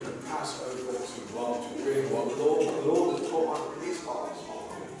what the Lord has put on his heart.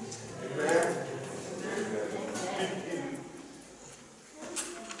 Amen.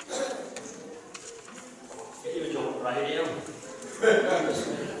 Get you a job right here.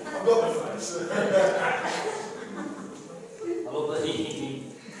 I've got my face. I love the hee.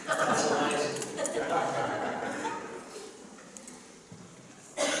 That's nice.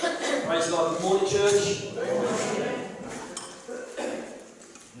 Praise God. Good morning, church.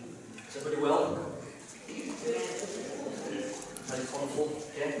 Is everybody well? Very comfortable,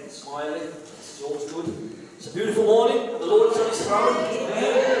 again, smiling. This is always good. It's a beautiful morning. The Lord is on his throne.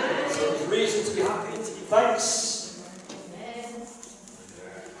 So there's reason to be happy and to give thanks.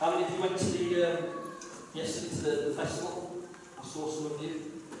 How many of you went to the yesterday to the festival? I saw some of you.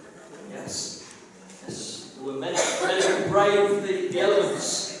 Yes. Yes. There were many who braved the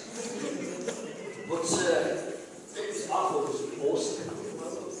elements. But I thought it was awesome.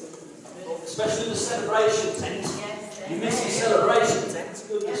 Especially the celebration tent. You missed the celebration tent,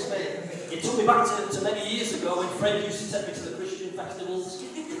 goodness me. It took me back to many years ago when Fred used to take me to the Christian festivals.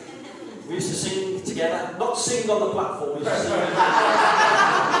 We used to sing together. Not sing on the platform, we used to sing.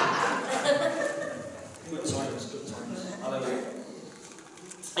 Good times, good times. Hallelujah.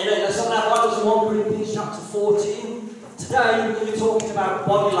 Anyway, let's open our Bibles in 1 Corinthians chapter 14. Today we're going to be talking about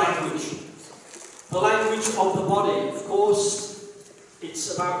body language. The language of the body. Of course,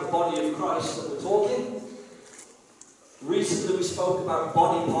 it's about the body of Christ that we're talking. Recently we spoke about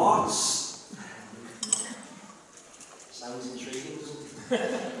body parts. Sounds intriguing, doesn't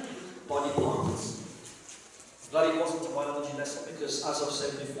it? Body parts. Glad it wasn't a biology lesson because, as I've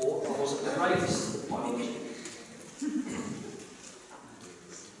said before, I wasn't the greatest at biology.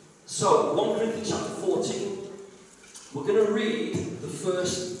 So, 1 Corinthians chapter 14, we're going to read the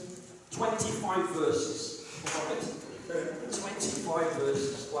first 25 verses. Right? 25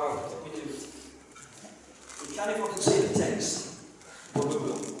 verses. Wow, what we do. We can't even see the text, but we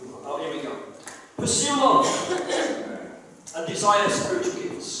will. Oh, here we go. Pursue love and desire spiritual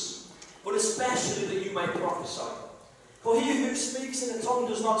gifts, but especially that you may prophesy. For he who speaks in a tongue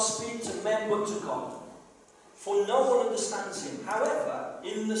does not speak to men but to God. For no one understands him. However,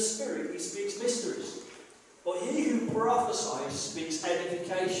 in the Spirit he speaks mysteries. But he who prophesies speaks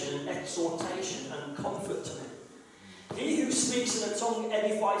edification, exhortation, and comfort to men. He who speaks in a tongue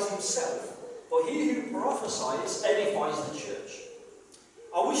edifies himself, but he who prophesies edifies the church.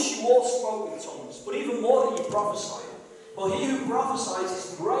 I wish you all spoke with tongues, but even more that you prophesy. For he who prophesies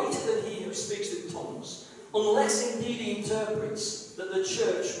is greater than he who speaks with tongues, unless indeed he interprets, that the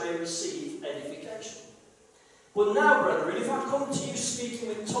church may receive edification. But now, brethren, if I come to you speaking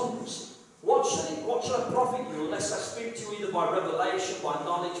with tongues, what shall I profit you unless I speak to you either by revelation, by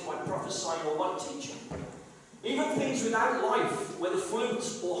knowledge, by prophesying, or by teaching? Even things without life, whether flute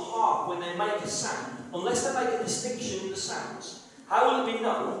or harp, when they make a sound, unless they make a distinction in the sounds, how will it be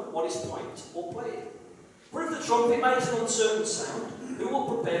known what is piped or played? For if the trumpet makes an uncertain sound, who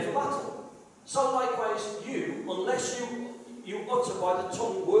will prepare for battle? So likewise you, unless you utter by the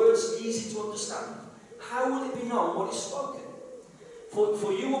tongue words easy to understand, how will it be known what is spoken?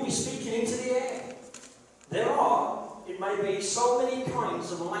 For you will be speaking into the air. There are, it may be, so many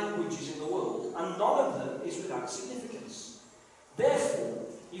kinds of languages in the world, and none of them is without significance. Therefore,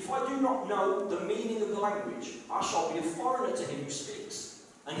 if I do not know the meaning of the language, I shall be a foreigner to him who speaks,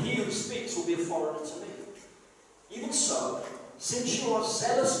 and he who speaks will be a foreigner to me. Even so, since you are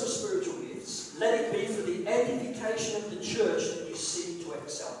zealous for spiritual gifts, let it be for the edification of the church that you seek to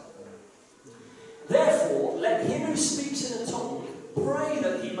excel. Therefore, let him who speaks in a tongue pray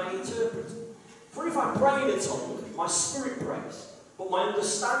that he may interpret. For if I pray in a tongue, my spirit prays, but my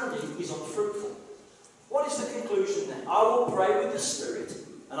understanding is unfruitful. What is the conclusion then? I will pray with the spirit,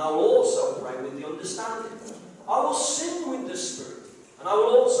 and I will also pray with the understanding. I will sing with the spirit, and I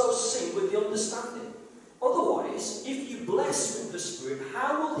will also sing with the understanding. Otherwise, if you bless with the spirit,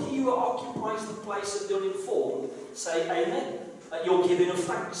 how will he who occupies the place of the uninformed say amen at your giving of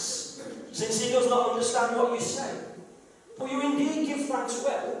thanks, since he does not understand what you say? For you indeed give thanks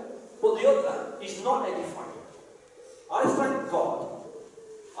well, but the other is not edifying. I thank God.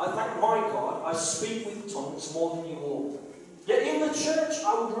 I thank my God, I speak with tongues more than you all. Yet in the church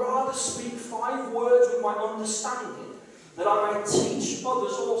I would rather speak 5 words with my understanding, that I may teach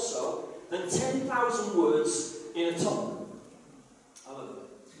others also, than 10,000 words in a tongue. Hallelujah.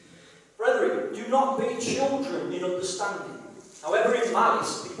 Brethren, do not be children in understanding. However, in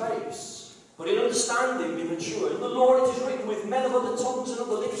malice be babes, but in understanding be mature. In the Lord it is written, with men of other tongues and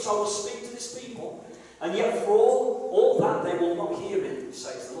other lips I will speak to this people, and yet for all that they will not hear me,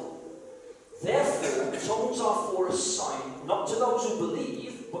 says the Lord. Therefore, tongues are for a sign, not to those who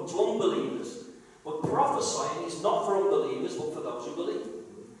believe, but to unbelievers. But prophecy is not for unbelievers, but for those who believe.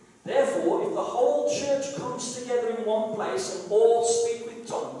 Therefore, if the whole church comes together in one place and all speak with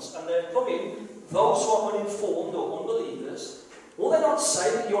tongues, and there come in those who are uninformed or unbelievers, will they not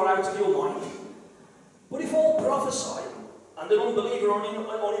say that you are out of your mind? But if all prophesy, and an unbeliever or an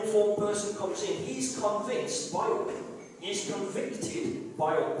uninformed person comes in, he's convinced by all. He's convicted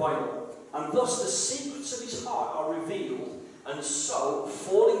by all. And thus the secrets of his heart are revealed, and so,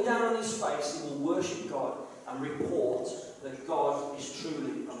 falling down on his face, he will worship God and report that God is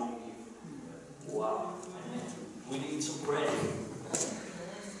truly among you. Wow. We need some prayer.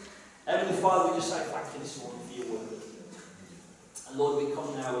 Heavenly Father, we just say thank you this morning for your word. And Lord, we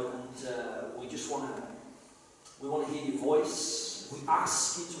come now and we just want to hear your voice. We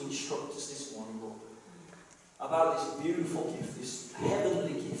ask you to instruct us this morning, Lord, about this beautiful gift, this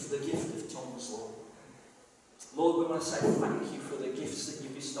heavenly gift, the gift of tongues, Lord. Lord, we want to say thank you for the gifts that you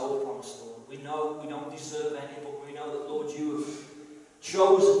bestowed upon us, Lord. We know we don't deserve any, but we know that, Lord, you have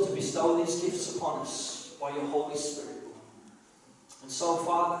chosen to bestow these gifts upon us by your Holy Spirit, Lord. And so,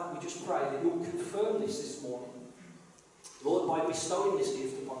 Father, we just pray that you'll confirm this morning, Lord, by bestowing this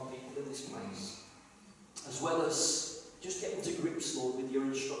gift upon people in this place, as well as just getting to grips, Lord, with your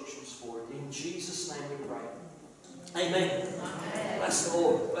instructions for it. In Jesus' name we pray. Amen. Amen. Bless the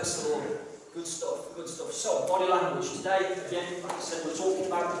Lord. Bless the Lord. Good stuff, good stuff. So, body language. Today, again, like I said, we're talking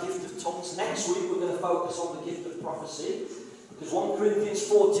about the gift of tongues. Next week, we're going to focus on the gift of prophecy, because 1 Corinthians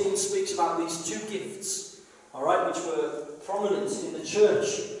 14 speaks about these two gifts, all right, which were prominent in the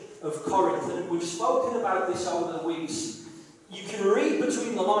church of Corinth. And we've spoken about this over the weeks. You can read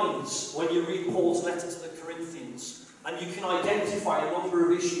between the lines when you read Paul's letter to the Corinthians, and you can identify a number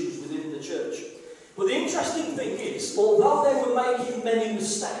of issues within the church. But the interesting thing is, although they were making many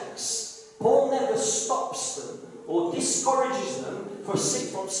mistakes, Paul never stops them or discourages them from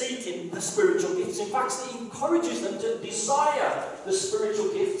seeking the spiritual gifts. In fact, he encourages them to desire the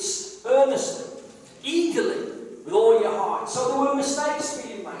spiritual gifts earnestly, eagerly, with all your heart. So there were mistakes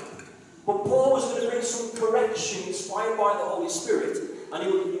being made. But Paul was going to bring some correction inspired by the Holy Spirit. And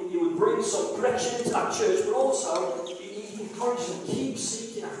he would bring some correction into that church, but also he encouraged them to keep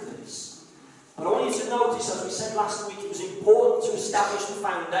seeking after this. But I want you to notice, as we said last week, it was important to establish the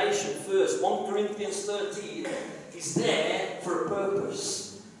foundation first. 1 Corinthians 13 is there for a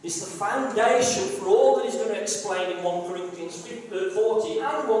purpose. It's the foundation for all that he's going to explain in 1 Corinthians 14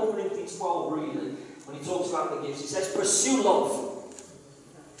 and 1 Corinthians 12, really, when he talks about the gifts. He says, pursue love.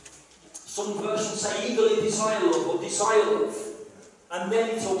 Some versions say eagerly desire love or desire love. And then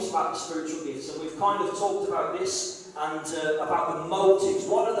he talks about the spiritual gifts. And we've kind of talked about this and about the motives.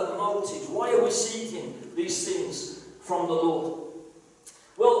 What are the motives? Why are we seeking these things from the Lord?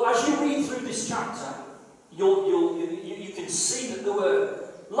 Well, as you read through this chapter, you can see that there were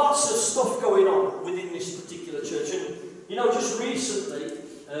lots of stuff going on within this particular church. And, you know, just recently,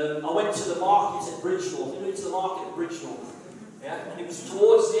 I went to the market at Bridgenorth. I went to the market at Bridgenorth. Yeah? And it was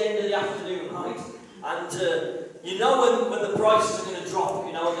towards the end of the afternoon, right? And you know when the prices are going to drop,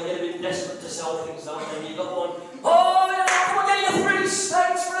 you know, and they get a bit desperate to sell things, don't they? And you've got one, oh, you know, come and get your 3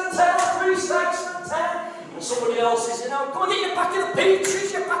 steaks for a 10, 3 steaks for a 10. And somebody else is, you know, come and get your packet of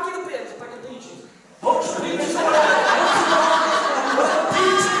peaches, your packet of peaches, packet of peaches. Bunch of peaches,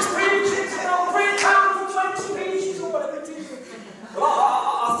 peaches, you know, £3 for 20 peaches, or whatever it is. Well,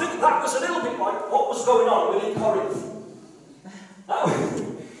 I think that was a little bit like what was going on within Corinth.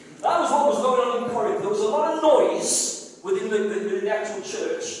 That was what was going on in Corinth. There was a lot of noise within the actual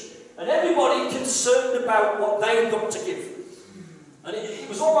church, and everybody concerned about what they had got to give. And it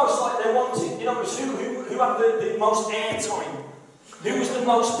was almost like they wanted, you know, it was who had the most airtime, who was the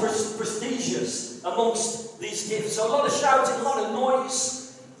most prestigious amongst these gifts. So a lot of shouting, a lot of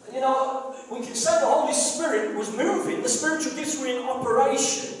noise. And, you know, we can say the Holy Spirit was moving, the spiritual gifts were in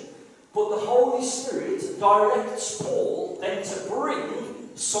operation, but the Holy Spirit directs Paul then to bring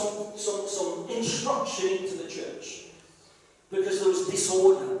some instruction into the church, because there was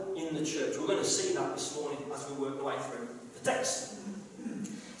disorder in the church. We're going to see that this morning as we work our way through the text.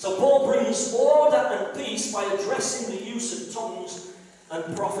 So Paul brings order and peace by addressing the use of tongues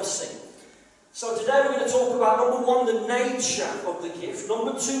and prophecy. So today we're going to talk about, number 1, the nature of the gift,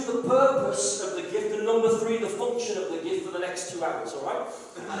 number 2, the purpose of the gift, and number 3, the function of the gift for the next 2 hours, alright?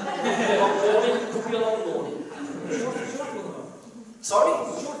 It could be a long morning. Sorry?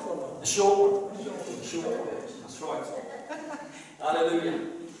 The short one. The short one. That's right. Hallelujah.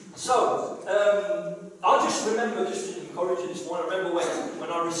 So, I just remember, just to encourage you this morning, I remember when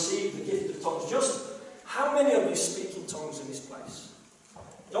I received the gift of tongues, just how many of you speak in tongues in this place?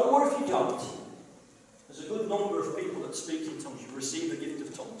 Don't worry if you don't. There's a good number of people that speak in tongues. You've received the gift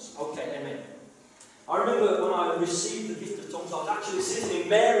of tongues. Okay, amen. I remember when I received the gift of tongues, I was actually sitting in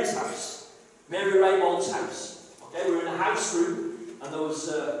Mary's house, Mary Raybold's house. Okay, we were in a house group, and there was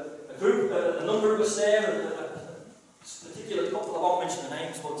a number of us there, and a particular couple, I won't mention the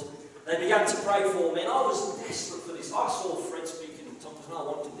names, but they began to pray for me, and I was desperate for this. I saw Fred speaking in tongues, and I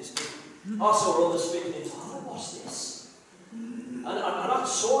wanted this gift. I saw others speaking in tongues. What's this? And I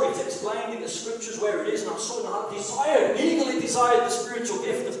saw it explained in the scriptures where it is, and I saw it, and I eagerly desired the spiritual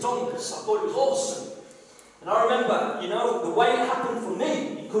gift of tongues. I thought it was awesome. And I remember, you know, the way it happened for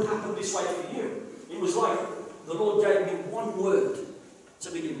me, it could happen this way for you. It was like the Lord gave me one word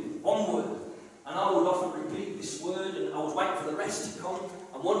to begin with, one word. And I would often repeat this word, and I was waiting for the rest to come,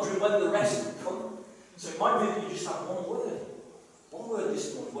 and wondering when the rest would come. So it might be that you just have one word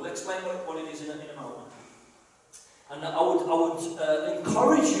this morning. We'll explain what it is in a moment. And I would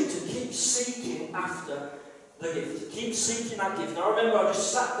encourage you to keep seeking after the gift. Keep seeking that gift. And I remember I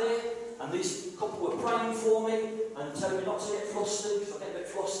just sat there, and these couple were praying for me and telling me not to get flustered, because I get a bit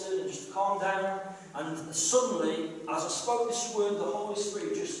flustered, and just to calm down. And suddenly, as I spoke this word, the Holy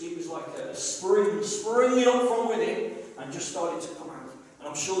Spirit it was like a springing up from within, and just started to come out. And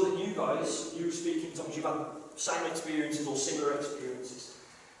I'm sure that you guys, you speak in tongues, you've had the same experiences or similar experiences.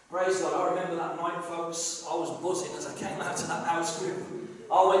 Praise God. I remember that night, folks, I was buzzing as I came out of that house group.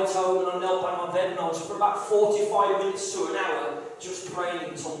 I went home and I knelt by my bed, and I was for about 45 minutes to an hour just praying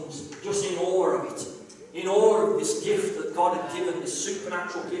in tongues, just in awe of it. In awe of this gift that God had given, this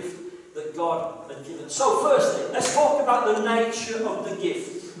supernatural gift that God had given. So firstly, let's talk about the nature of the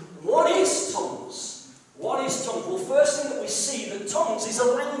gift. What is tongues? What is tongues? Well, first thing that we see, that tongues is a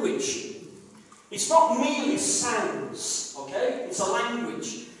language. It's not merely sounds, okay? It's a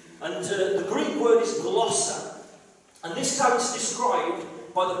language. And the Greek word is glossa. And this is how it's described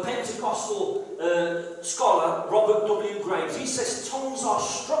by the Pentecostal scholar Robert W. Graves. He says tongues are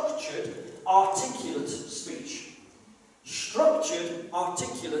structured, articulate speech. Structured,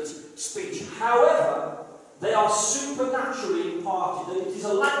 articulate speech. However, they are supernaturally imparted. It is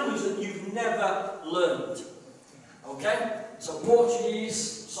a language that you've never learned. Okay? So Portuguese,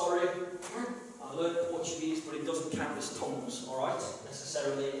 sorry, I learned Portuguese, but it doesn't count as tongues, alright?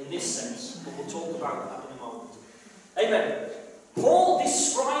 Necessarily in this sense, but we'll talk about that in a moment. Amen. Paul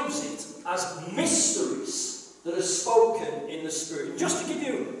describes it as mysteries that are spoken in the Spirit. Just to give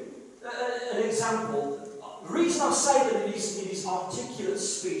you an example, the reason I say that it is articulate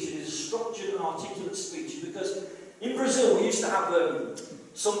speech, it is structured and articulate speech, is because in Brazil we used to have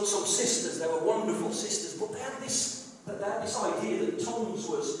some sisters. They were wonderful sisters, but they had this idea that tongues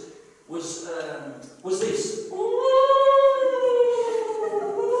was this.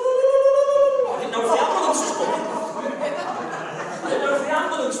 I didn't know if the ambulance was coming. I didn't know if the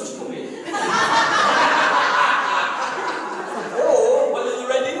ambulance was coming. Or whether the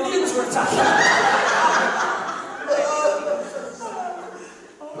Red Indians were attacking.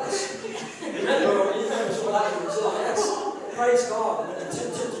 Praise God. And to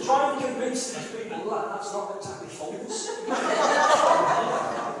try and convince these people that that's not exactly tongues.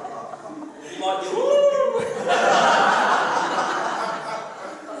 You might be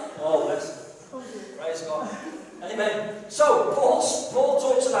oh, bless. Praise God. Amen. So, Paul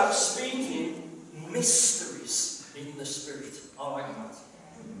talks about speaking mysteries in the Spirit. I like that.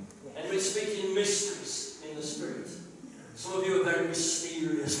 Anybody speaking mysteries in the Spirit? Some of you are very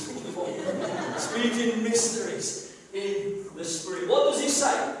mysterious people. Speaking mysteries in the Spirit. What does he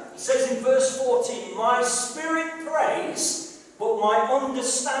say? He says in verse 14, my spirit prays, but my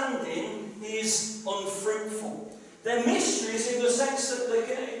understanding is unfruitful. They're mysteries in the sense that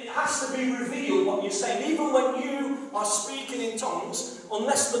it has to be revealed what you're saying. Even when you are speaking in tongues,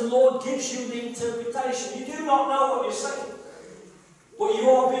 unless the Lord gives you the interpretation, you do not know what you're saying. But you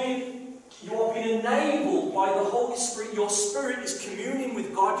are being enabled by the Holy Spirit. Your spirit is communing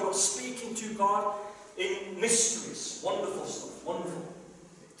with God. You're speaking to God in mysteries. Wonderful stuff. Wonderful.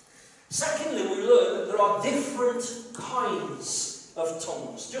 Secondly, we learn that there are different kinds of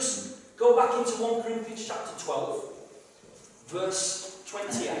tongues. Just go back into 1 Corinthians chapter 12, verse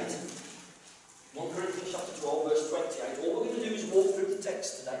 28. 1 Corinthians chapter 12, verse 28. All we're going to do is walk through the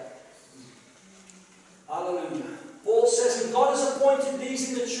text today. Hallelujah. Paul says, and God has appointed these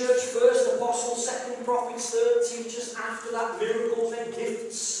in the church, first apostles, second prophets, third teachers, after that miracles and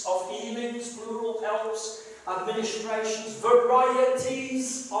gifts of healings, plural helps, administrations,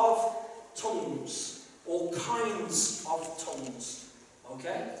 varieties of tongues, or kinds of tongues.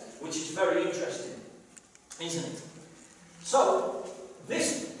 Okay? Which is very interesting, isn't it? So,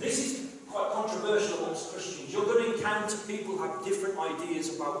 this is quite controversial amongst Christians. You're going to encounter people who have different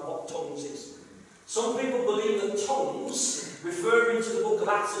ideas about what tongues is. Some people believe that tongues, referring to the book of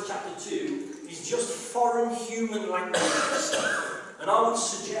Acts in chapter 2, is just foreign human languages. And I would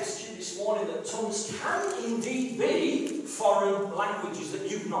suggest to you this morning that tongues can indeed be foreign languages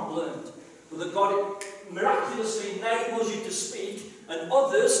that you've not learned, but that God miraculously enables you to speak and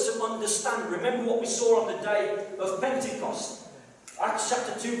others to understand. Remember what we saw on the day of Pentecost. Acts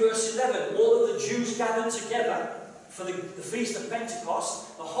chapter 2 verse 11, all of the Jews gathered together for the feast of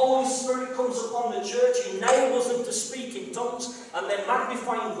Pentecost. The Holy Spirit comes upon the church, enables them to speak in tongues, and then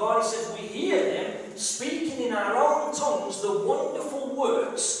magnifying God, he says, we hear them speaking in our own tongues the wonderful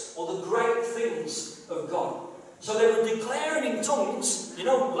works or the great things of God. So they were declaring in tongues,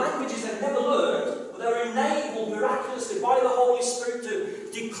 languages they'd never learned, but they were enabled miraculously by the Holy Spirit to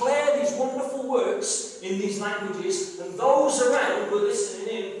declare these wonderful works in these languages, and those around were listening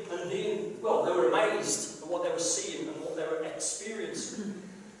in and they were amazed at what they were seeing and what they were experiencing.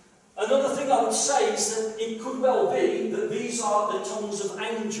 Another thing I would say is that it could well be that these are the tongues of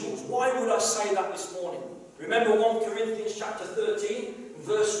angels. Why would I say that this morning? Remember 1 Corinthians chapter 13,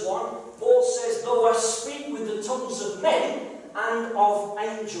 verse 1? Paul says, though I speak with the tongues of men and of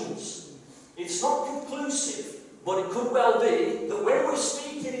angels. It's not conclusive, but it could well be that when we're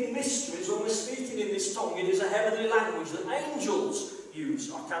speaking in mysteries, when we're speaking in this tongue, it is a heavenly language that angels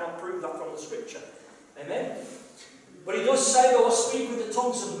use. I cannot prove that from the scripture. Amen? But he does say, though I speak with the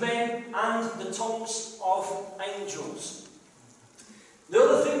tongues of men and the tongues of angels. The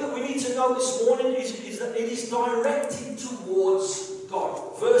other thing that we need to know this morning is that it is directed towards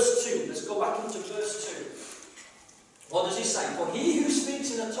God. Verse 2. Let's go back into verse 2. What does he say? For he who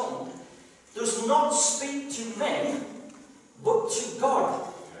speaks in a tongue does not speak to men, but to God.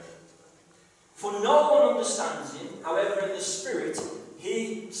 For no one understands him, however in the Spirit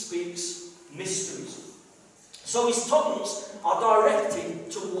he speaks mysteries. So his tongues are directed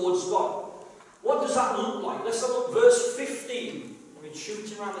towards God. What does that look like? Let's have a look. Verse 15. I've been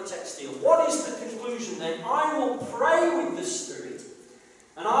shooting around the text here. What is the conclusion then? I will pray with the Spirit,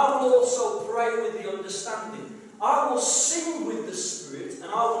 and I will also pray with the understanding. I will sing with the Spirit,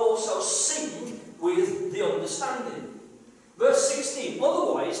 and I will also sing with the understanding. Verse 16.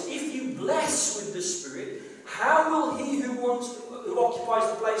 Otherwise, if you bless with the Spirit, how will he who occupies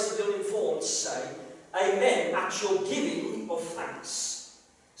the place of the uninformed say, Amen, at your giving of thanks,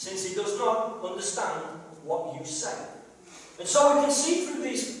 since he does not understand what you say? And so we can see through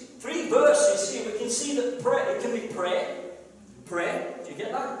these 3 verses here, we can see that prayer, it can be prayer. Prayer, do you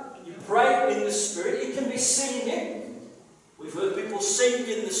get that? You pray in the Spirit. It can be singing. We've heard people sing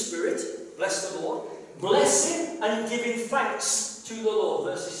in the Spirit. Bless the Lord. Blessing and giving thanks to the Lord.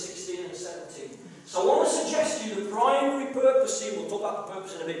 Verses 16 and 17. So I want to suggest to you the primary purpose here, we'll talk about the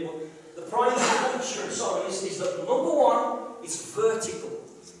purpose in a bit, but the primary function, is that number 1, it's vertical.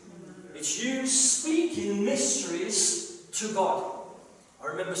 It's you speaking mysteries to God. I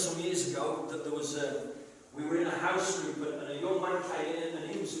remember some years ago that there was we were in a house group and a young man came in and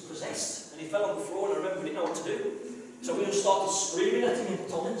he was possessed and he fell on the floor, and I remember we didn't know what to do. So we just started screaming at him in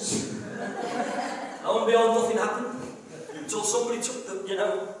tongues. Lo and behold, nothing happened until somebody took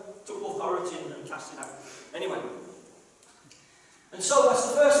authority and cast it out. Anyway. And so that's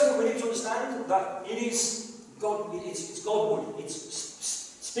the first thing that we need to understand, that it is God, it's Godward. It's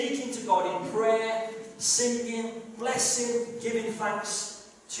speaking to God in prayer, singing, blessing, giving thanks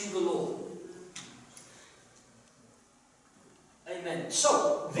to the Lord. Amen.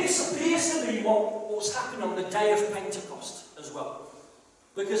 So, this appears to be what was happening on the day of Pentecost as well.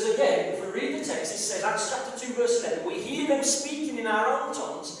 Because again, if we read the text, it says, Acts chapter 2 verse 11, we hear them speaking in our own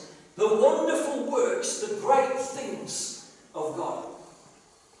tongues the wonderful works, the great things of God.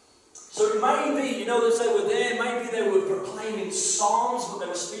 So it may be, as they were there, maybe they were proclaiming psalms, but they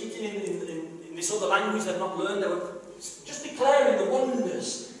were speaking in this other language they'd not learned. They were just declaring the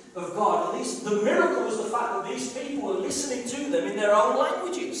wonders of God. And the miracle was the fact that these people were listening to them in their own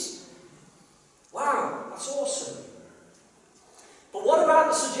languages. Wow, that's awesome. But what about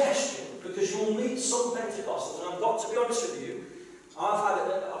the suggestion? Because you'll meet some Pentecostals, and I've got to be honest with you,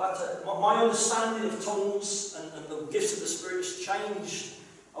 my understanding of tongues and the gifts of the Spirit has changed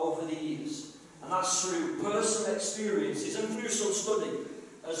over the years. And that's through personal experiences and through some study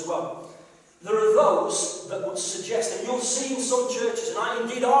as well. There are those that would suggest, and you'll see in some churches, and I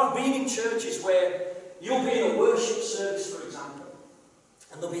indeed have been in churches where you'll be in a worship service, for example,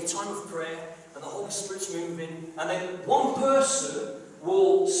 and there'll be a time of prayer, and the Holy Spirit's moving, and then one person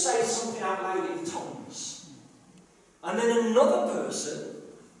will say something out loud in tongues. And then another person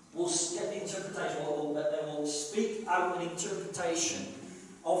will get the interpretation, or they will speak out an interpretation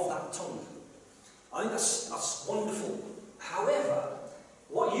of that tongue. I think that's wonderful. However,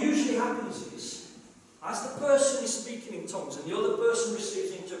 what usually happens is as the person is speaking in tongues and the other person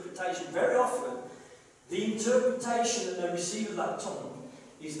receives interpretation, very often the interpretation that they receive of that tongue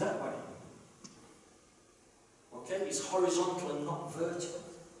is that way. Okay? It's horizontal and not vertical.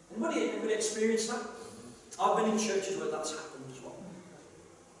 Anybody experience that? I've been in churches where that's happened as well.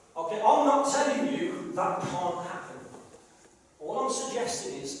 Okay, I'm not telling you that can't happen. All I'm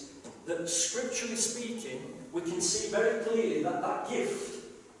suggesting is that scripturally speaking, we can see very clearly that that gift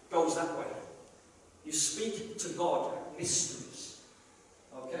goes that way. You speak to God mysteries.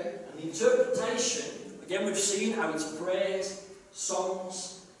 Okay? And the interpretation, again, we've seen how it's prayers,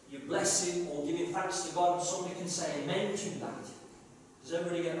 songs, you're blessing or giving thanks to God, and somebody can say amen to that. Does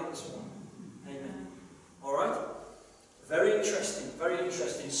everybody get that this morning? Amen. Alright? Very interesting, very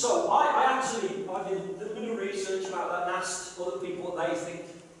interesting. So, I've been doing a bit of research about that and asked other people what they think.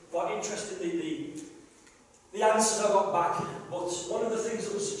 Quite interestingly, the answers I got back. But one of the things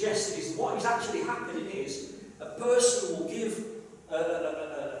that was suggested is what is actually happening is a person will give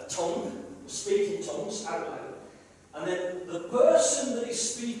a tongue, speak in tongues out loud, and then the person that is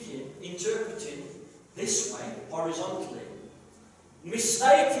speaking, interpreting this way, horizontally,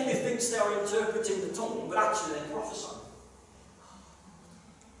 mistakenly thinks they are interpreting the tongue, but actually they're prophesying.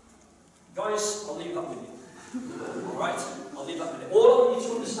 Guys, I'll leave that with you. Alright? I'll leave that with you. All I want you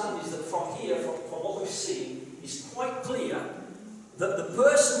to understand is that from here, from what we've seen, it's quite clear that the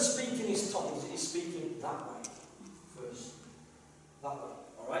person speaking his tongues is speaking that way first. That way.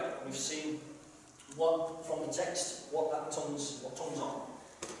 Alright? We've seen what from the text what tongues are.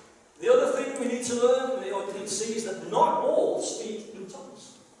 The other thing we need to learn, or we need to see, is that not all speak in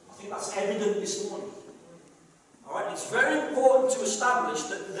tongues. I think that's evident this morning. Alright, it's very important to establish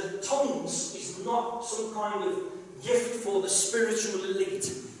that the tongues is not some kind of gift for the spiritual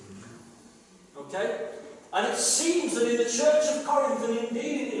elite. Okay? And it seems that in the church of Corinth, and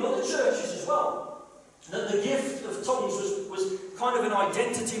indeed in other churches as well, that the gift of tongues was kind of an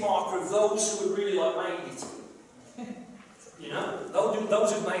identity marker of those who had really made it. You know,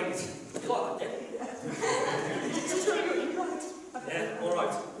 those who made it. You like that, yeah? Yeah,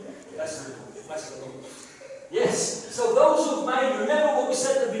 alright. Bless the Lord. Yes, so those who've made, remember what we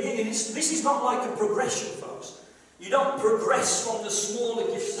said at the beginning, this is not like a progression, folks. You don't progress from the smaller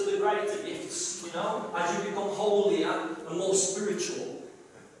gifts to the greater gifts, you know, as you become holier and more spiritual.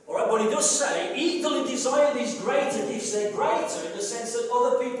 Alright, but he does say, eagerly desire these greater gifts. They're greater in the sense that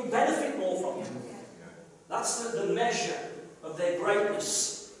other people benefit more from them. That's the measure of their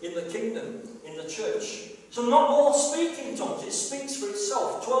greatness in the kingdom, in the church. So not all speak in tongues, it speaks for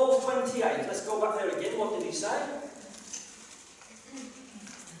itself. 12:28, let's go back there again. What did he say?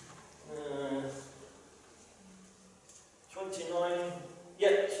 29.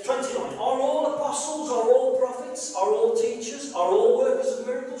 Yeah, 29. Are all apostles, are all prophets, are all teachers, are all workers of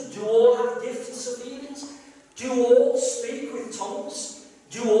miracles? Do all have gifts of healings? Do all speak with tongues?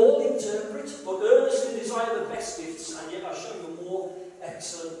 Do all interpret? But earnestly desire the best gifts, and yet I show you a more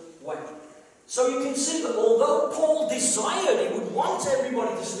excellent way. So you can see that although Paul desired, he would want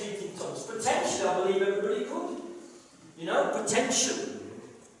everybody to speak in tongues. Potentially, I believe everybody could. You know, potentially.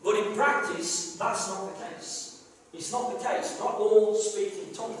 But in practice, that's not the case. It's not the case. Not all speak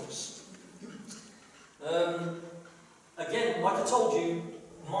in tongues. Again, like I told you,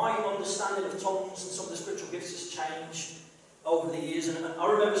 my understanding of tongues and some of the spiritual gifts has changed over the years. And I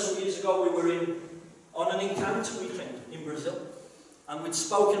remember some years ago we were on an encounter weekend in Brazil. And we'd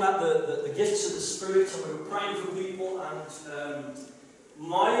spoken about the gifts of the Spirit, and we were praying for people, and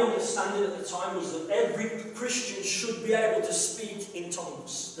my understanding at the time was that every Christian should be able to speak in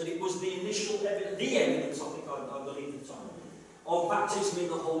tongues. That it was the initial evidence, I think I believe at the time, of baptism in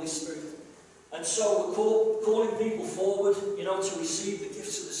the Holy Spirit. And so we're calling people forward, you know, to receive the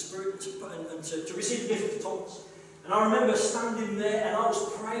gifts of the Spirit and to receive the gift of tongues. And I remember standing there, and I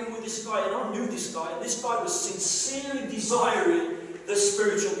was praying with this guy, and I knew this guy, and this guy was sincerely desiring the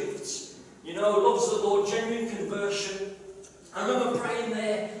spiritual gifts. You know, loves the Lord, genuine conversion. I remember praying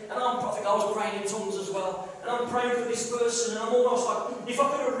there, and I was praying in tongues as well. And I'm praying for this person, and I'm almost like, if I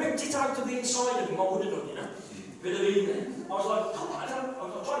could have ripped it out of the inside of him, I would have done, you know. Bit of in there. I was like, come on,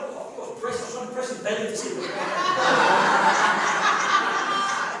 I'm trying to press his belly to see the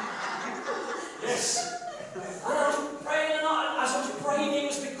Yes. And I was praying, and as I was praying, he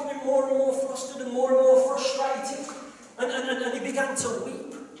was becoming more and more flustered and more frustrated. And he began to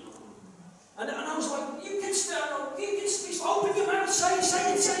weep. And I was like, you can speak, open your mouth, say it.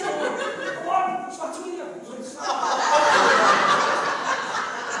 Go on, what's that to you?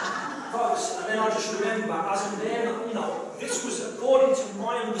 Folks, and then I just remember, as I'm there, you know, this was according to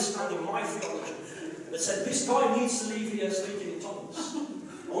my understanding, my theology, that said this guy needs to leave here speaking in tongues.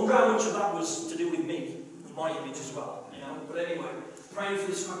 I wonder how much of that was to do with me and my image as well, you know. But anyway, praying for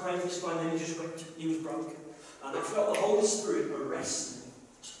this guy, and then he was broken. And I felt the Holy Spirit arrest me,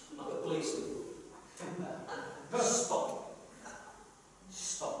 like a policeman. Stop.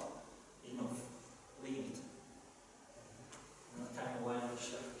 Stop. Enough. Leave it. And I came away and I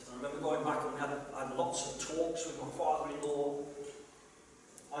just left. I remember going back and I had lots of talks with my father-in-law.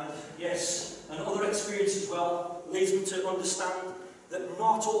 And yes, and other experience as well leads me to understand that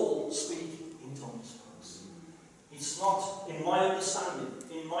not all speak in tongues. It's not, in my understanding,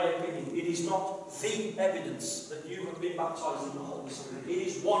 in my opinion, it is not the evidence that you have been baptized in the Holy Spirit. It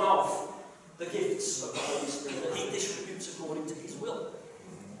is one of the gifts of the Holy Spirit that He distributes according to His will,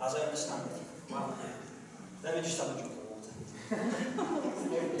 as I understand it. Well, let me just have a drink of water.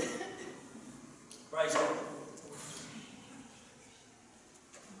 Praise God.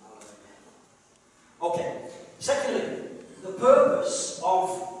 Okay. Secondly, the purpose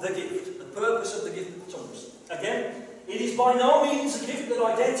of the gift. The purpose of the gift of tongues. Again, it is by no means a gift that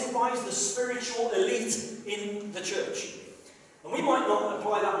identifies the spiritual elite in the church. And we might not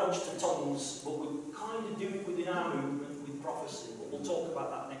apply that much to tongues, but we kind of do it within our movement with prophecy. But we'll talk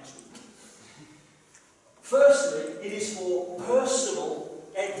about that next week. Firstly, it is for personal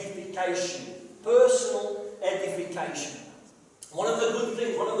edification. Personal edification. One of the good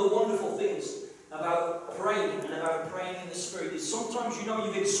things, one of the wonderful things about praying and about praying in the Spirit is sometimes you know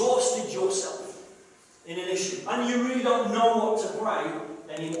you've exhausted yourself in an issue and you really don't know what to pray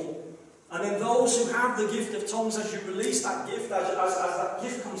anymore. And then those who have the gift of tongues, as you release that gift, as that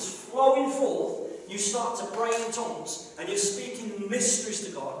gift comes flowing forth, you start to pray in tongues and you're speaking mysteries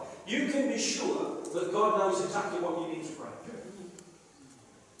to God. You can be sure that God knows exactly what you need to pray.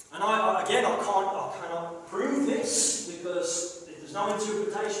 And I cannot prove this because there's no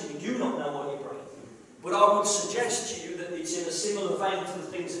interpretation. You do not know what you're praying. But I would suggest to you that it's in a similar vein to the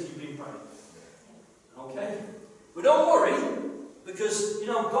things that you've been praying. Okay? But don't worry, because, you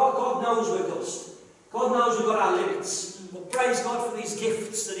know, God knows we're dust. God knows we've got our limits. But praise God for these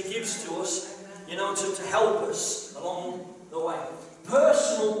gifts that He gives to us, you know, to help us along the way.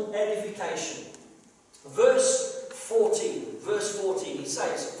 Personal edification. Verse 14, He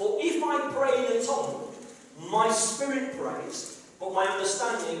says, "For if I pray in a tongue, my spirit prays, but my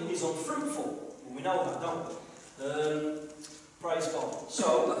understanding is unfruitful." Well, we know that, don't we? Praise God.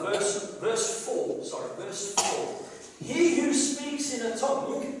 So, verse 4. "He who speaks in a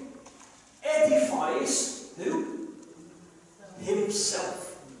tongue edifies" who?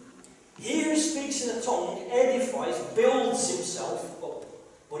 Himself. He who speaks in a tongue edifies, builds himself up.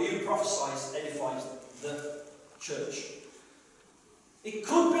 But he who prophesies edifies the church. It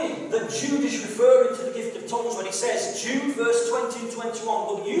could be that Jude is referring to the gift of tongues when he says, Jude verse 20 and 21,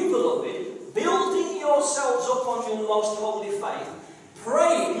 "But you, beloved, building yourselves up on your most holy faith,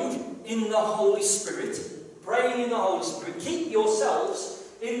 praying in the Holy Spirit, keep yourselves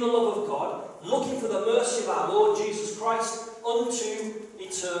in the love of God, looking for the mercy of our Lord Jesus Christ unto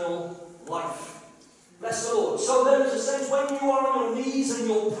eternal life." Bless the Lord. So there is a sense when you are on your knees and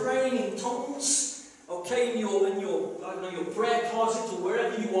you're praying in tongues, okay, in your prayer closet or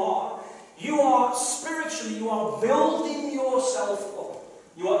wherever you are spiritually, you are building yourself up.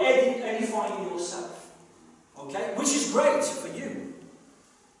 You are edifying yourself. Okay? Which is great for you.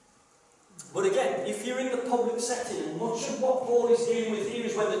 But again, if you're in the public setting, and much of what Paul is dealing with here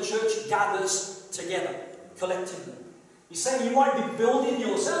is when the church gathers together, collectively. He's saying you might be building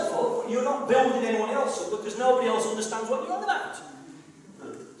yourself up, but you're not building anyone else up because nobody else understands what you're on about.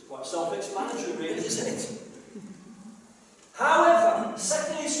 It's quite self-explanatory, really, isn't it? However,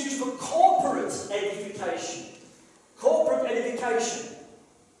 secondly, it's used for corporate edification. Corporate edification.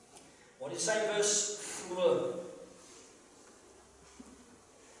 What did it say, verse 5?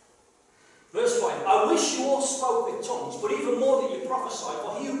 "I wish you all spoke with tongues, but even more that you prophesy,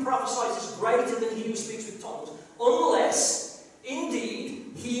 for he who prophesies is greater than he who speaks with tongues, unless,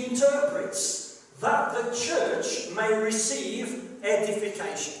 indeed, he interprets, that the church may receive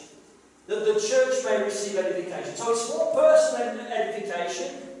edification." That the church may receive edification. So it's for personal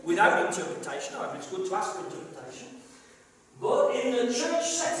edification without interpretation. However, it's good to ask for interpretation. But in the church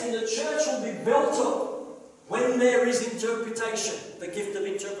setting, the church will be built up when there is interpretation, the gift of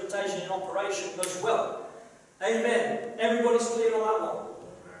interpretation in operation as well. Amen. Everybody's clear on that one?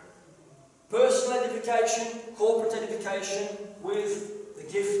 Personal edification, corporate edification with the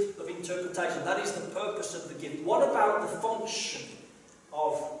gift of interpretation. That is the purpose of the gift. What about the function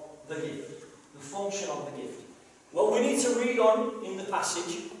of the gift? The function of the gift. Well, we need to read on in the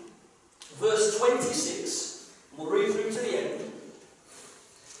passage, verse 26. We'll read through to the end.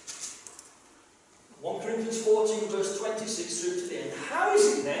 1 Corinthians 14 verse 26 through to the end. How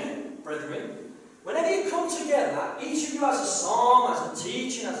is it then, brethren, whenever you come together, each of you has a psalm, has a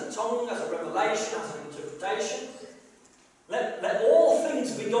teaching, has a tongue, has a revelation, has an interpretation. Let all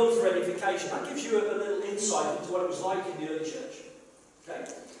things be done for edification. That gives you a little insight into what it was like in the early church. Okay?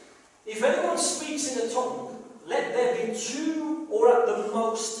 If anyone speaks in a tongue, let there be 2 or at the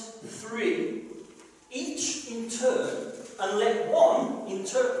most 3, each in turn, and let one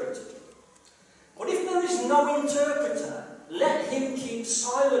interpret. But if there is no interpreter, let him keep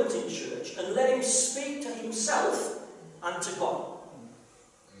silent in church, and let him speak to himself and to God.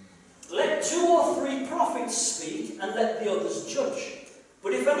 Let 2 or 3 prophets speak, and let the others judge.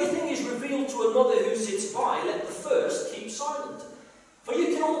 But if anything is revealed to another who sits by, let the first keep silent. For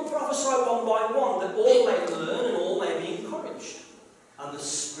you can all prophesy one by one, that all may learn and all may be encouraged. And the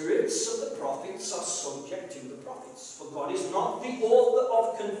spirits of the prophets are subject to the prophets. For God is not the author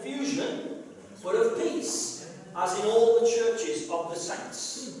of confusion, but of peace, as in all the churches of the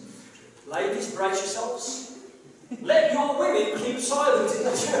saints. Ladies, brace yourselves. Let your women keep silent in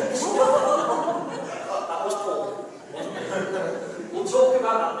the church. That was Paul, wasn't it? We'll talk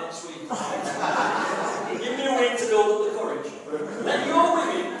about that next week. Give me a week to build up the courage. Let your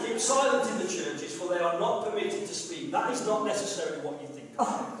women keep silent in the churches, for they are not permitted to speak. That is not necessarily what you think.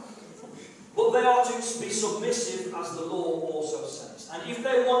 But they are to be submissive, as the law also says. And if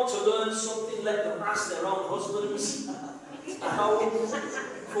they want to learn something, let them ask their own husbands.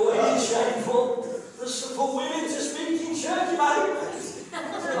 For it is shameful for women to speak in church, mate.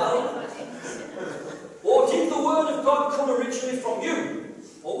 Or did the word of God come originally from you?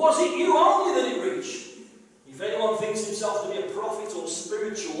 Or was it you only that it reached? If anyone thinks himself to be a prophet or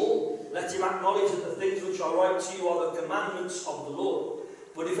spiritual, let him acknowledge that the things which I write to you are the commandments of the Lord.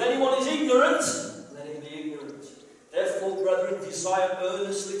 But if anyone is ignorant, let him be ignorant. Therefore, brethren, desire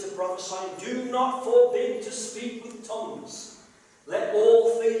earnestly to prophesy. Do not forbid to speak with tongues. Let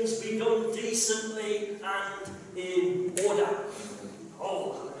all things be done decently and in order.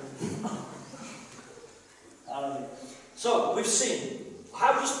 Oh. So, we've seen.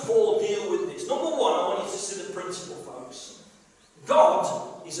 How does Paul deal with this? Number 1, I want you to see the principle, folks.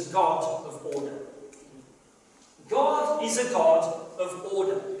 God is a God of order. God is a God of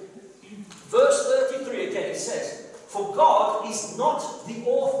order. Verse 33 again, it says, for God is not the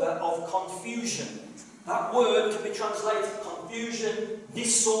author of confusion. That word can be translated confusion,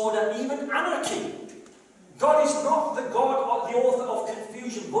 disorder, even anarchy. God is not the author of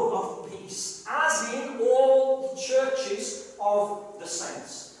confusion, but of peace, as in all the churches of the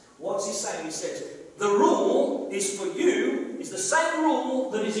saints. What's he saying? He says, the rule is for you, is the same rule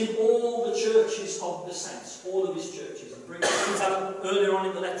that is in all the churches of the saints, all of his churches. Earlier on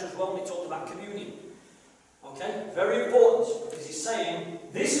in the letter as well, we talked about communion. Okay? Very important, because he's saying,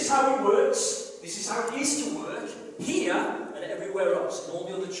 this is how it works, this is how it is to work, here and everywhere else, in all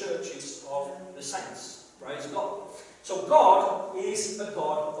the other churches of the saints. Praise God. So God is a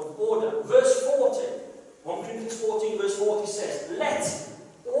God of order. Verse 40, 1 Corinthians 14 verse 40 says, let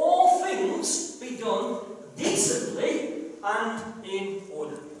all things be done decently and in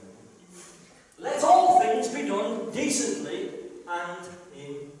order. Let all things be done decently and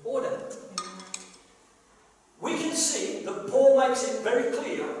in order. We can see that Paul makes it very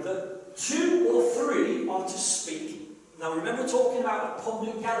clear that 2 or 3 are to speak. Now remember talking about a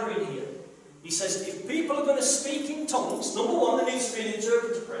public gathering here. He says if people are going to speak in tongues, number 1, there needs to be an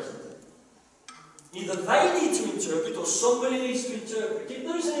interpreter present. Either they need to interpret or somebody needs to interpret. If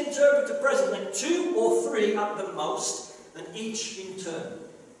there is an interpreter present, then 2 or 3 at the most, and each in turn.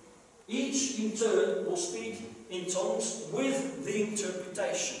 Each in turn will speak in tongues with the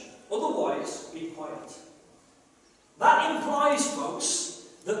interpretation. Otherwise, be quiet. That implies, folks,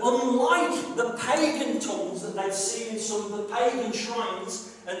 that unlike the pagan tongues that they'd seen in some of the pagan shrines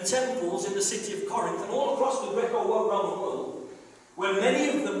and temples in the city of Corinth and all across the Greco-Roman world, where many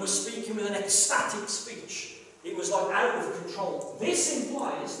of them were speaking with an ecstatic speech, it was like out of control. This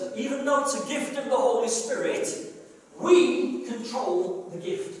implies that even though it's a gift of the Holy Spirit, we control the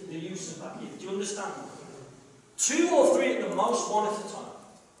gift, the use of that gift. Do you understand? 2 or 3 at the most, 1 at a time.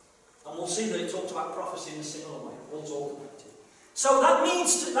 And we'll see that it talks about prophecy in a similar way. We'll talk about it. So that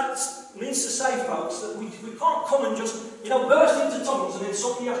means to say, folks, that we can't come and just, burst into tongues and then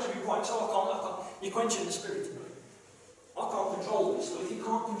suddenly you have to be quiet. So I can't. You're quenching the Spirit. I can't control this. Well, if you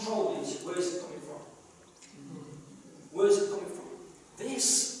can't control it, where is it coming from? Where is it coming from?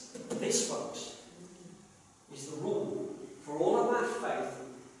 This, folks, is the rule for all of our faith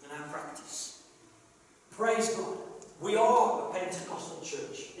and our practice. Praise God. We are a Pentecostal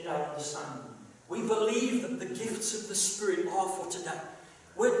church in our understanding. We believe that the gifts of the Spirit are for today.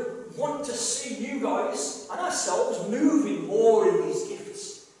 want to see you guys and ourselves moving more in these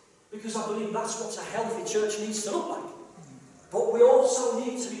gifts, because I believe that's what a healthy church needs to look like. But we also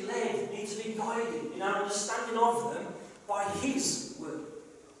need to be led, need to be guided in our understanding of them by His word.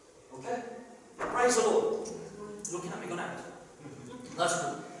 Okay? Praise the Lord. Looking at me going out. That's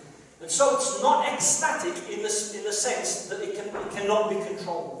good. And so it's not ecstatic in the sense that it cannot be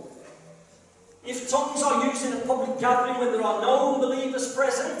controlled. If tongues are used in a public gathering when there are no unbelievers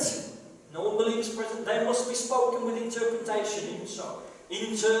present, they must be spoken with interpretation, even so.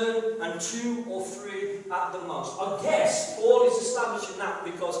 In turn, and 2 or 3 at the most. I guess Paul is establishing that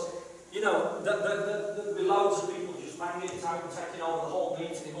because, there'll be loads of people just banging it out and taking over the whole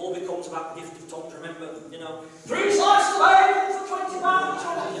meeting. It all becomes about the gift of tongues. Remember, 3 slices of bacon for 20 pounds.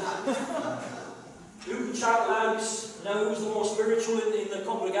 Who can shout loudest? Who's the more spiritual in the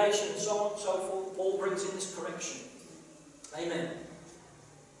congregation, and so on and so forth. Paul brings in this correction. Amen.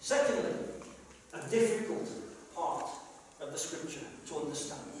 Secondly, a difficult part of the scripture to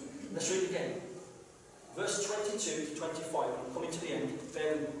understand. Let's read it again. Verse 22 to 25. I'm coming to the end.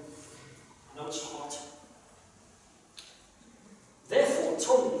 Bear with me. I know it's hot. Therefore,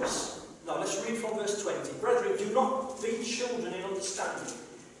 tongues. Now, let's read from verse 20. Brethren, do not be children in understanding,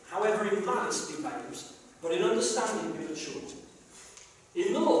 however in malice be babes, but in understanding be mature.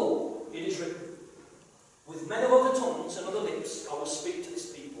 In the law, it is written, with men of other tongues and other lips I will speak to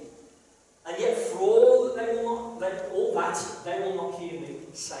this people, and yet for all that they will not hear me,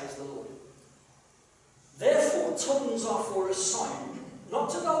 says the Lord. Therefore, tongues are for a sign, not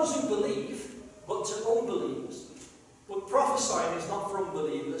to those who believe, but to unbelievers. But prophesying is not for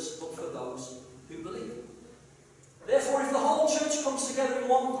unbelievers, but for those who believe. Therefore, if the whole church comes together in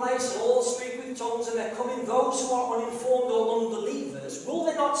one place and all speak with tongues, and there come in those who are uninformed or unbelievers, will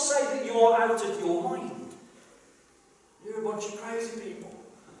they not say that you are out of your mind? You're a bunch of crazy people.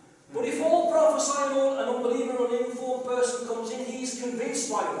 But if all prophesy and an unbeliever or uninformed person comes in, he is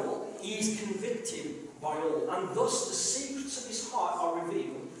convinced by all, he is convicted by all, and thus the secrets of his heart are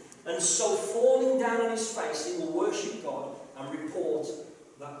revealed, and so falling down on his face he will worship God and report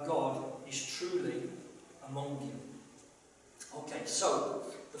that God is truly among you. Okay, so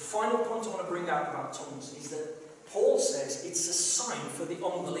the final point I want to bring out about tongues is that Paul says it's a sign for the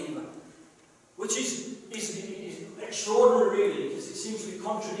unbeliever, which is extraordinary really, because it seems to be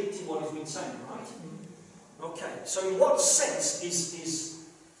contradicting what he's been saying, right? Okay, so in what sense is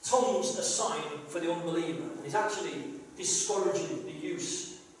tongues a sign for the unbeliever? And he's actually discouraging the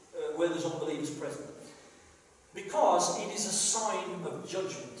use where there's unbelievers present. Because it is a sign of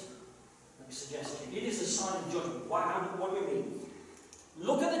judgment. Let me suggest to you. It is a sign of judgment. What do you mean?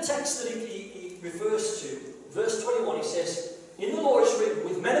 Look at the text that he refers to. Verse 21, he says, in the law is written,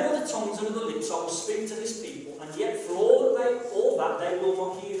 with men of other tongues and other lips I will speak to this people, and yet for all that they will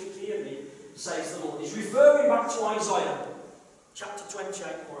not hear me, says the Lord. He's referring back to Isaiah, chapter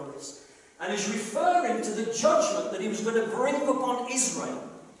 28 more or less. And he's referring to the judgment that he was going to bring upon Israel.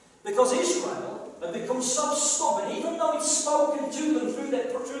 Because Israel had become so stubborn, even though it's spoken to them through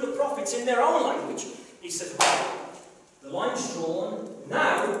the prophets in their own language. He says, well, the line's drawn.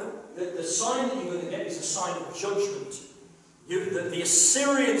 Now, the sign that you're going to get is a sign of judgment. The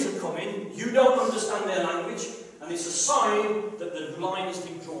Assyrians are coming, you don't understand their language, and it's a sign that the line has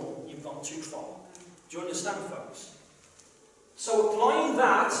been drawn. You've gone too far. Do you understand, folks? So applying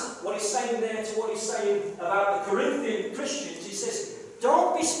that, what he's saying there to what he's saying about the Corinthian Christians, he says,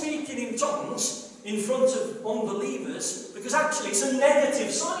 don't be speaking in tongues in front of unbelievers, because actually it's a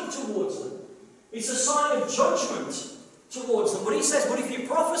negative sign towards them. It's a sign of judgment towards them. But he says, but if you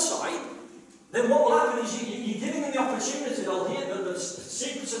prophesy, then what will happen is you're giving them the opportunity, they'll hear that the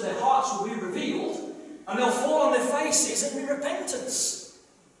secrets of their hearts will be revealed, and they'll fall on their faces and be repentance.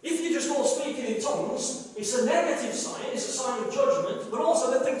 If you're just all speaking in tongues, it's a negative sign, it's a sign of judgment, but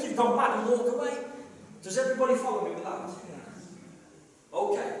also they think you've gone mad and walk away. Does everybody follow me with that?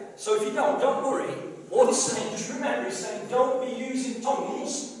 Okay, so if you don't worry. All he's saying, just remember, he's saying don't be using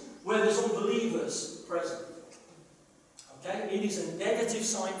tongues where there's unbelievers present. Okay, it is a negative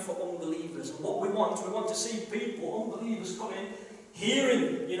sign for unbelievers. And what we want to see people, unbelievers, come in,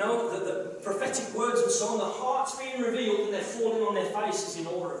 hearing, the prophetic words and so on, the heart's being revealed, and they're falling on their faces in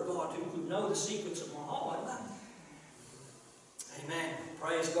awe of God, who could know the secrets of my heart like that. Amen.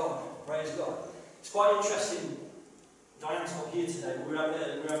 Praise God. Praise God. It's quite interesting. Diane's not here today, but we're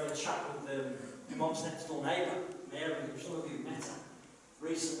having a chat with my mum's next door neighbour, Mary, who some of you met her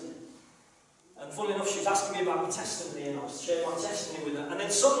recently. And funnily enough, she was asking me about my testimony, and I was sharing my testimony with her. And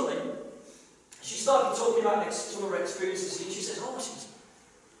then suddenly, she started talking about some of her experiences, and she says, how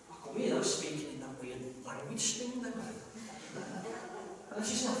come here, they're speaking in that weird language thing? And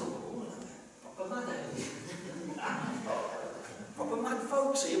she said, I thought,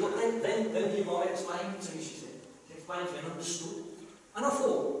 explained to me, she said. She explained to me and understood. And I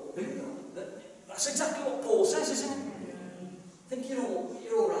thought, bingo, that's exactly what Paul says, isn't it? I think you're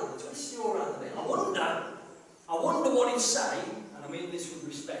all around the twist, you're all around the bit. I wonder what he'd say, and I mean this with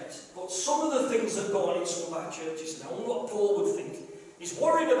respect, but some of the things that go on in some of our churches now, and what Paul would think. He's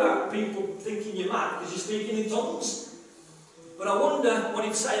worried about people thinking you're mad because you're speaking in tongues. But I wonder what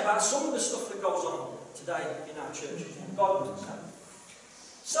he'd say about some of the stuff that goes on today in our churches. God knows.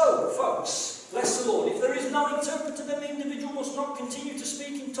 So, folks, bless the Lord. If there is no interpreter, then the individual must not continue to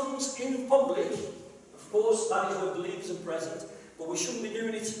speak in tongues in public. Of course, that is where believers are present. But we shouldn't be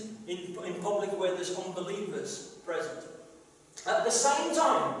doing it in public where there's unbelievers present. At the same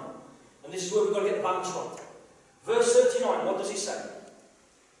time, and this is where we've got to get the balance right. Verse 39, what does he say?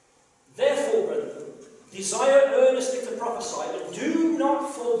 Therefore, brethren, desire earnestly to prophesy, and do not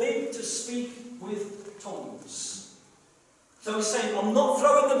forbid to speak with tongues. So he's saying, I'm not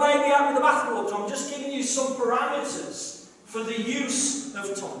throwing the baby out with the bathwater, I'm just giving you some parameters for the use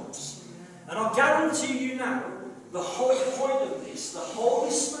of tongues. And I guarantee you now, the whole point of this, the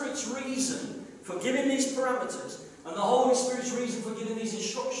Holy Spirit's reason for giving these parameters, and the Holy Spirit's reason for giving these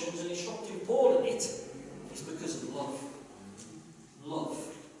instructions and instructing Paul in it, is because of love. Love.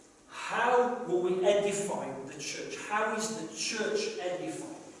 How will we edify the church? How is the church edified?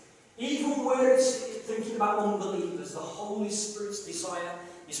 Even where it's thinking about unbelievers, the Holy Spirit's desire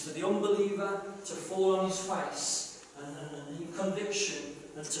is for the unbeliever to fall on his face and in conviction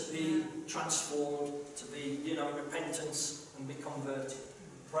and to be transformed, to be, repentance and be converted.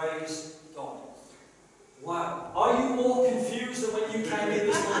 Praise God. Wow. Are you more confused than when you came in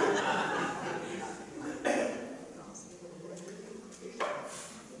this morning?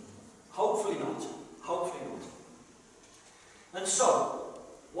 Hopefully not. Hopefully not. And so,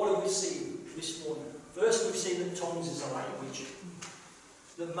 what have we seen this morning? First, we've seen that tongues is a language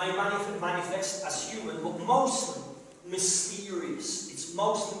that may manifest as human, but mostly mysterious. It's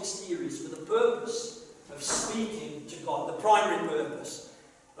mostly mysterious for the purpose of speaking to God, the primary purpose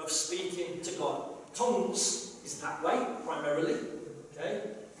of speaking to God. Tongues is that way, primarily. Okay?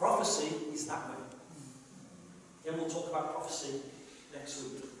 Prophecy is that way. Then we'll talk about prophecy next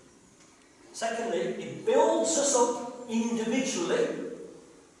week. Secondly, it builds us up individually.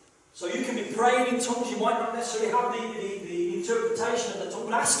 So you can be praying in tongues, you might not necessarily have the interpretation of the tongue,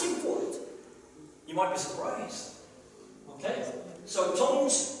 but ask him for it. You might be surprised. Okay? So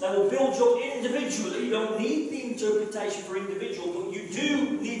tongues, they will build you up individually. You don't need the interpretation for individual, but you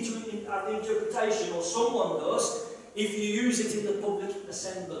do need to have the interpretation, or someone does, if you use it in the public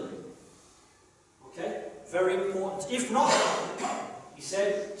assembly. Okay? Very important. If not, he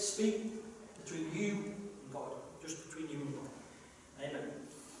said, speak between you and God. Just between you and God. Amen.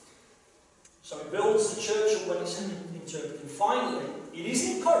 So it builds the church up when it's interpreted. Finally, it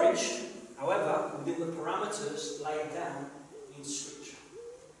is encouraged, however, within the parameters laid down in Scripture.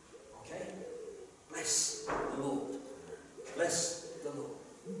 Okay? Bless the Lord. Bless the Lord.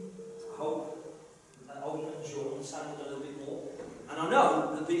 I hope that opens your understanding a little bit more. And I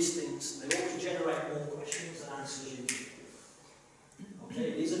know that these things, they ought to generate more questions than answers you give. Okay?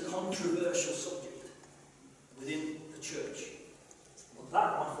 It is a controversial subject within the church. But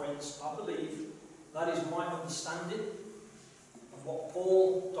that, my friends, I believe, that is my understanding of what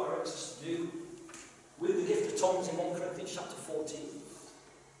Paul directs us to do with the gift of tongues in 1 Corinthians chapter 14.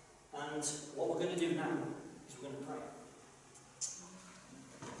 And what we're going to do now is we're going to pray.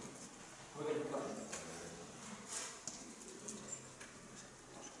 We're going to pray.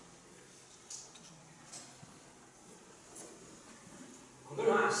 I'm going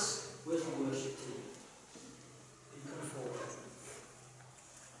to ask, where's my worship team? You come forward.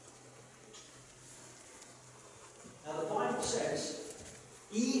 Now the Bible says,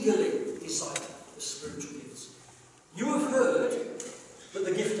 eagerly desire the spiritual gifts. You have heard that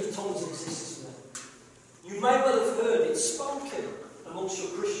the gift of tongues exists now. You may well have heard it spoken amongst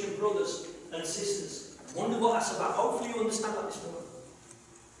your Christian brothers and sisters. I wonder what that's about. Hopefully you understand that this morning.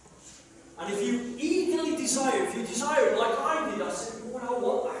 And if you eagerly desire, if you desire it like I did, I said, Lord, I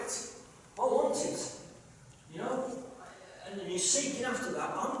want that. I want it. And you're seeking after that,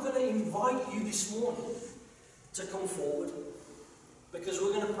 I'm going to invite you this morning to come forward, because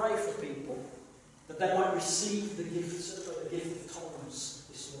we're going to pray for people that they might receive the gift of tongues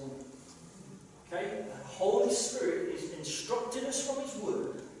this morning. Okay? The Holy Spirit is instructing us from His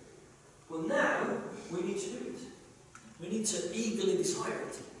Word. Well, now we need to do it. We need to eagerly desire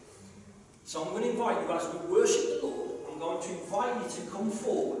it. So I'm going to invite you, as we worship the Lord, I'm going to invite you to come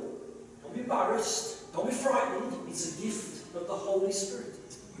forward. Don't be embarrassed. Don't be frightened. It's a gift of the Holy Spirit.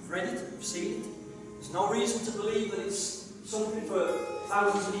 You've read it. You've seen it. There's no reason to believe that it's something for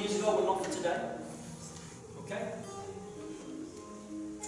thousands of years ago, but not for today. Okay?